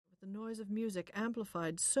noise of music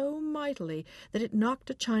amplified so mightily that it knocked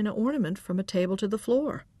a china ornament from a table to the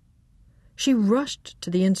floor. She rushed to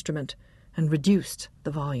the instrument and reduced the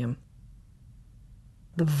volume.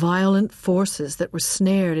 The violent forces that were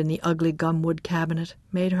snared in the ugly gumwood cabinet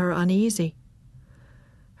made her uneasy.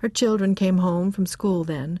 Her children came home from school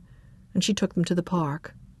then, and she took them to the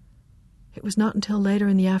park. It was not until later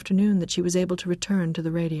in the afternoon that she was able to return to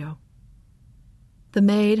the radio. The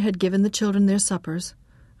maid had given the children their suppers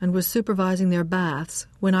and was supervising their baths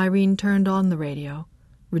when Irene turned on the radio,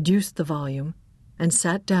 reduced the volume, and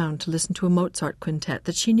sat down to listen to a Mozart quintet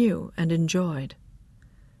that she knew and enjoyed.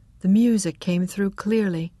 The music came through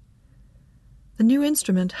clearly. The new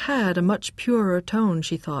instrument had a much purer tone,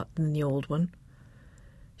 she thought, than the old one.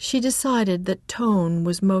 She decided that tone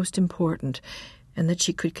was most important, and that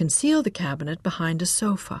she could conceal the cabinet behind a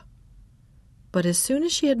sofa. But as soon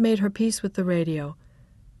as she had made her peace with the radio,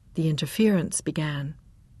 the interference began.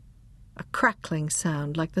 A crackling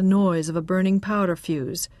sound like the noise of a burning powder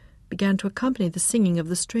fuse began to accompany the singing of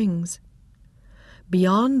the strings.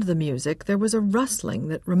 Beyond the music there was a rustling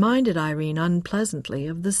that reminded Irene unpleasantly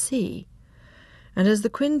of the sea, and as the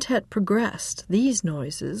quintet progressed, these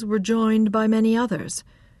noises were joined by many others.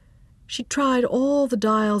 She tried all the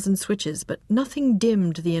dials and switches, but nothing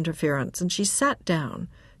dimmed the interference, and she sat down,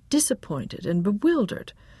 disappointed and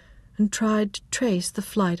bewildered, and tried to trace the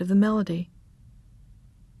flight of the melody.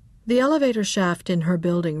 The elevator shaft in her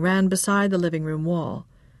building ran beside the living room wall,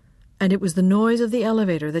 and it was the noise of the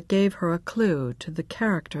elevator that gave her a clue to the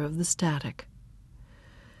character of the static.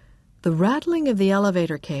 The rattling of the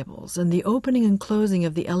elevator cables and the opening and closing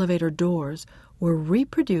of the elevator doors were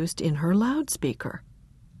reproduced in her loudspeaker.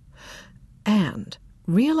 And,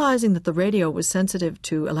 realizing that the radio was sensitive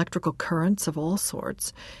to electrical currents of all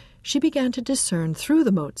sorts, she began to discern through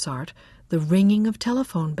the Mozart the ringing of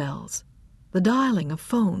telephone bells, the dialing of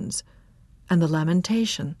phones, and the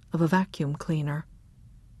lamentation of a vacuum cleaner.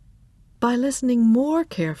 By listening more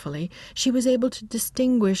carefully, she was able to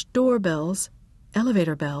distinguish doorbells,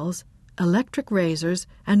 elevator bells, electric razors,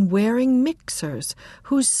 and wearing mixers,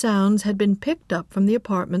 whose sounds had been picked up from the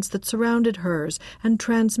apartments that surrounded hers and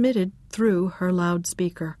transmitted through her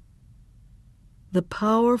loudspeaker. The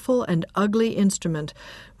powerful and ugly instrument,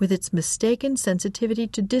 with its mistaken sensitivity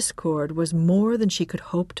to discord, was more than she could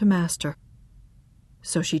hope to master.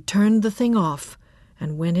 So she turned the thing off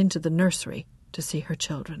and went into the nursery to see her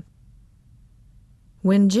children.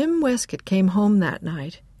 When Jim Westcott came home that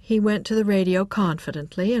night, he went to the radio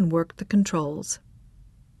confidently and worked the controls.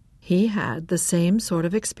 He had the same sort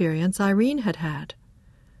of experience Irene had had.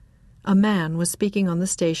 A man was speaking on the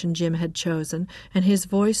station Jim had chosen, and his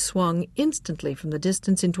voice swung instantly from the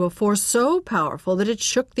distance into a force so powerful that it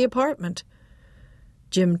shook the apartment.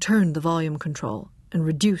 Jim turned the volume control and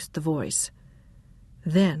reduced the voice.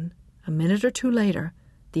 Then, a minute or two later,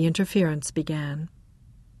 the interference began.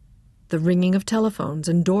 The ringing of telephones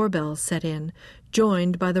and doorbells set in,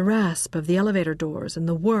 joined by the rasp of the elevator doors and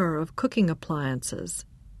the whir of cooking appliances.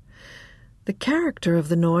 The character of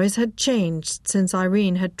the noise had changed since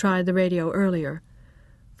Irene had tried the radio earlier.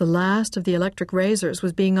 The last of the electric razors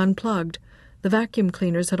was being unplugged, the vacuum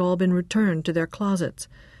cleaners had all been returned to their closets,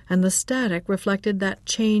 and the static reflected that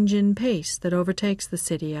change in pace that overtakes the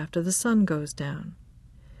city after the sun goes down.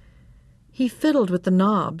 He fiddled with the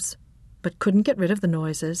knobs, but couldn't get rid of the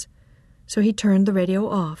noises, so he turned the radio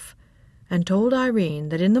off and told Irene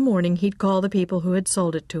that in the morning he'd call the people who had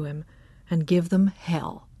sold it to him and give them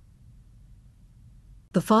hell.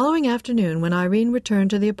 The following afternoon, when Irene returned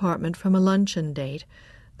to the apartment from a luncheon date,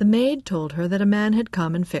 the maid told her that a man had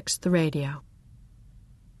come and fixed the radio.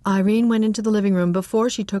 Irene went into the living room before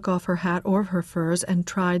she took off her hat or her furs and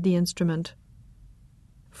tried the instrument.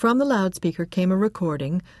 From the loudspeaker came a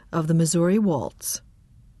recording of the Missouri Waltz.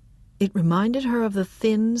 It reminded her of the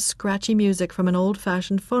thin, scratchy music from an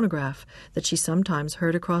old-fashioned phonograph that she sometimes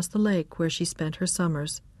heard across the lake where she spent her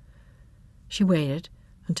summers. She waited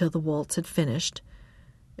until the waltz had finished,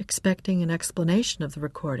 expecting an explanation of the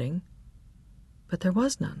recording, but there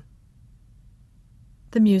was none.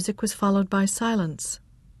 The music was followed by silence,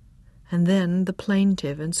 and then the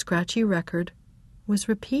plaintive and scratchy record was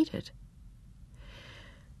repeated.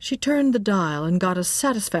 She turned the dial and got a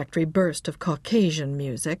satisfactory burst of Caucasian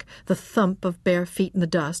music, the thump of bare feet in the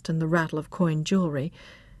dust and the rattle of coin jewelry.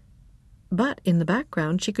 But in the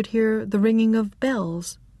background she could hear the ringing of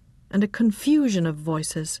bells and a confusion of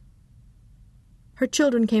voices. Her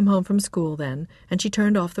children came home from school then, and she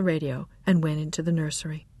turned off the radio and went into the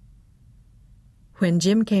nursery. When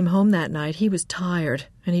Jim came home that night, he was tired,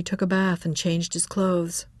 and he took a bath and changed his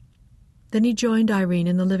clothes. Then he joined Irene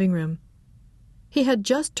in the living room. He had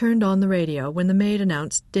just turned on the radio when the maid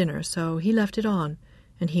announced dinner, so he left it on,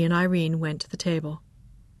 and he and Irene went to the table.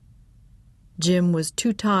 Jim was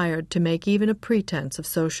too tired to make even a pretense of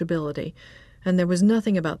sociability, and there was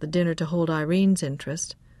nothing about the dinner to hold Irene's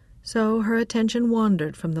interest, so her attention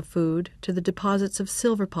wandered from the food to the deposits of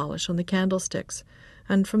silver polish on the candlesticks,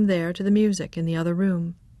 and from there to the music in the other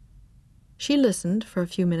room. She listened for a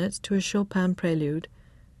few minutes to a Chopin prelude,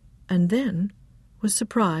 and then was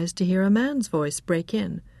surprised to hear a man's voice break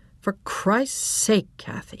in. "For Christ's sake,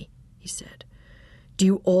 Kathy," he said, "do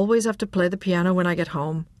you always have to play the piano when I get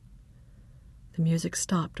home?" The music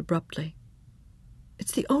stopped abruptly.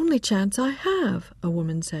 "It's the only chance I have," a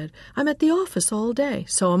woman said. "I'm at the office all day."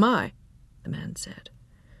 "So am I," the man said.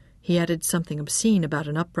 He added something obscene about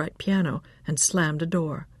an upright piano and slammed a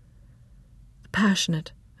door. The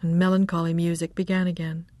passionate and melancholy music began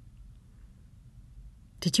again.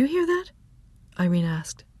 "Did you hear that?" Irene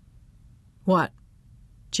asked. "What?"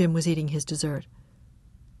 Jim was eating his dessert.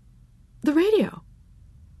 "The radio.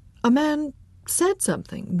 A man said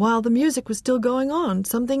something while the music was still going on,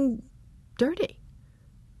 something dirty."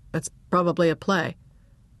 "That's probably a play."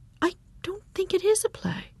 "I don't think it is a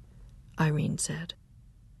play," Irene said.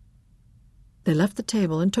 They left the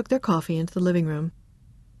table and took their coffee into the living room.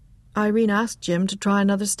 Irene asked Jim to try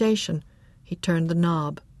another station. He turned the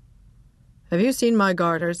knob. "Have you seen my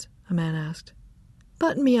garters?" a man asked.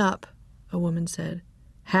 "Button me up," a woman said.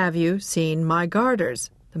 "Have you seen my garters?"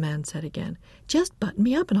 the man said again. "Just button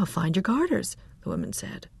me up and I'll find your garters," the woman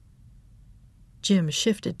said. Jim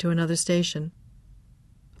shifted to another station.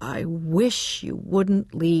 "I wish you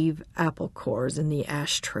wouldn't leave apple cores in the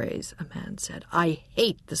ashtrays," a man said. "I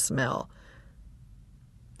hate the smell."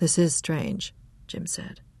 "This is strange," Jim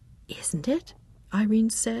said. "Isn't it?" Irene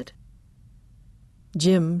said.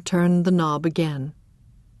 Jim turned the knob again.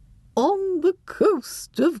 "On the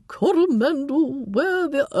coast of Coromandel, where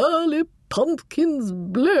the early pumpkins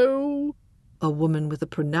blow," a woman with a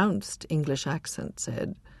pronounced English accent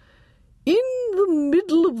said, "in the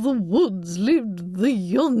middle of the woods lived the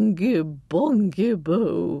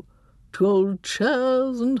Yonghy-Bonghy-Bò. 2 old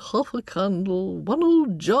chairs and half a candle, 1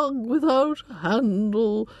 old jug without a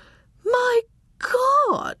handle." "My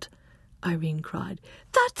God!" Irene cried.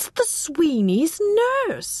 "That's the Sweeney's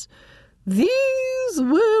nurse." "These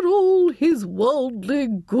were all his worldly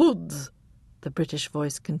goods," the British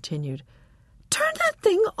voice continued. "Turn that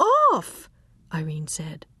thing off," Irene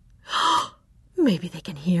said. "Maybe they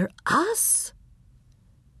can hear us."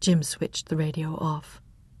 Jim switched the radio off.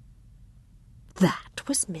 "That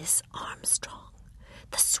was Miss Armstrong,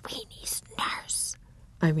 the Sweeney's nurse,"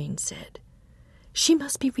 Irene said. "She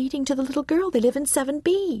must be reading to the little girl. They live in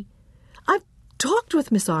 7B. I've talked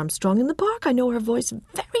with Miss Armstrong in the park. I know her voice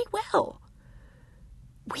very well."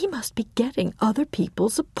 "We must be getting other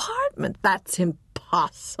people's apartment." "That's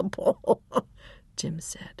impossible," Jim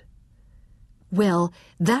said. "Well,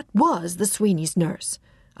 that was the Sweeney's nurse,"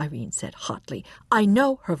 Irene said hotly. "I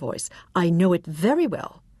know her voice. I know it very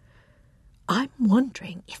well. I'm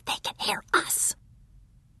wondering if they can hear us."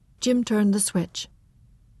 Jim turned the switch.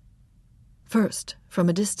 First from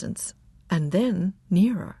a distance, and then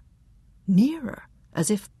nearer. Nearer,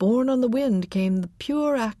 as if borne on the wind, came the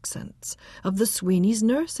pure accents of the Sweeney's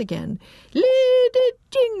nurse again. "Lady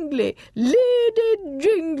Jingly, Lady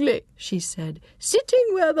Jingly," she said,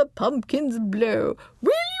 "sitting where the pumpkins blow.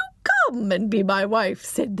 Will you come and be my wife?"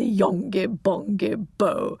 said the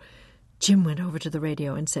Yonghy-Bonghy-Bò. Jim went over to the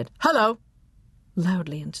radio and said, "Hello,"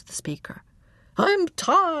 loudly into the speaker. "I'm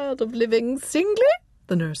tired of living singly,"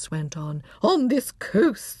 the nurse went on this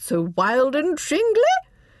coast so wild and shingly.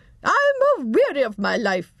 "I'm weary of my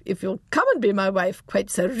life. If you'll come and be my wife,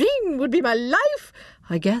 quite serene would be my life."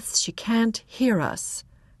 "I guess she can't hear us,"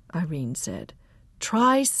 Irene said.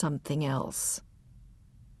 "Try something else."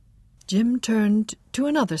 Jim turned to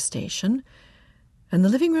another station, and the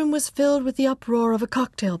living room was filled with the uproar of a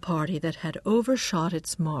cocktail party that had overshot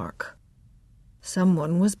its mark.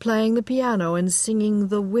 Someone was playing the piano and singing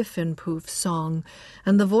the Whiffenpoof song,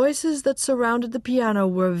 and the voices that surrounded the piano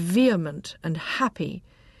were vehement and happy.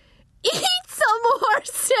 "Eat some more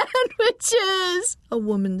sandwiches!" a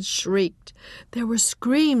woman shrieked. There were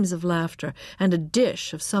screams of laughter, and a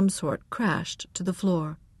dish of some sort crashed to the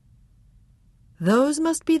floor. "Those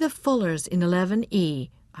must be the Fullers in 11E,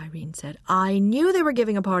 Irene said. "I knew they were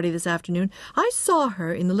giving a party this afternoon. I saw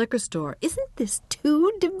her in the liquor store. Isn't this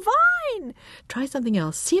too divine? Try something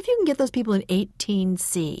else. See if you can get those people in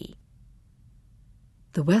 18C.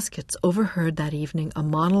 The Westcotts overheard that evening a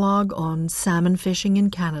monologue on salmon fishing in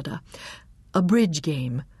Canada, a bridge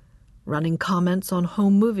game, running comments on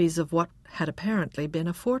home movies of what had apparently been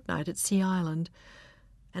a fortnight at Sea Island,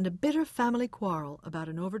 and a bitter family quarrel about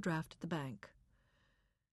an overdraft at the bank.